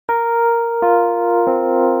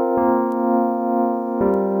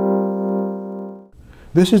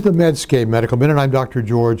This is the Medscape Medical Minute. I'm Dr.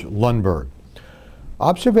 George Lundberg.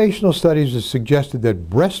 Observational studies have suggested that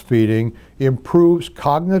breastfeeding improves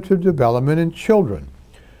cognitive development in children.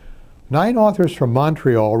 9 authors from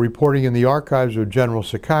Montreal, reporting in the Archives of General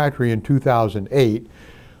Psychiatry in 2008,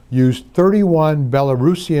 used 31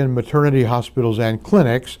 Belarusian maternity hospitals and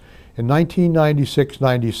clinics in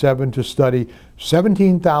 1996-97 to study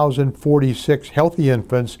 17,046 healthy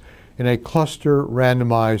infants in a cluster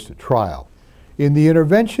randomized trial. In the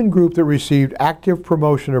intervention group that received active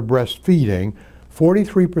promotion of breastfeeding,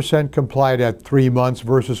 43% complied at 3 months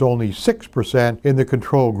versus only 6% in the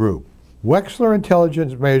control group. Wechsler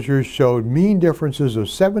intelligence measures showed mean differences of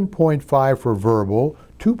 7.5 for verbal,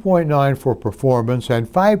 2.9 for performance, and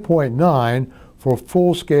 5.9 for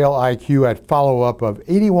full-scale IQ at follow-up of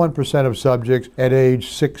 81% of subjects at age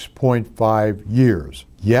 6.5 years.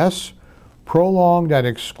 Yes, prolonged and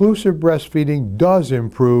exclusive breastfeeding does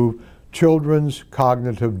improve children's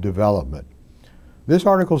cognitive development. This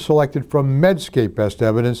article selected from Medscape Best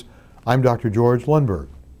Evidence. I'm Dr. George Lundberg.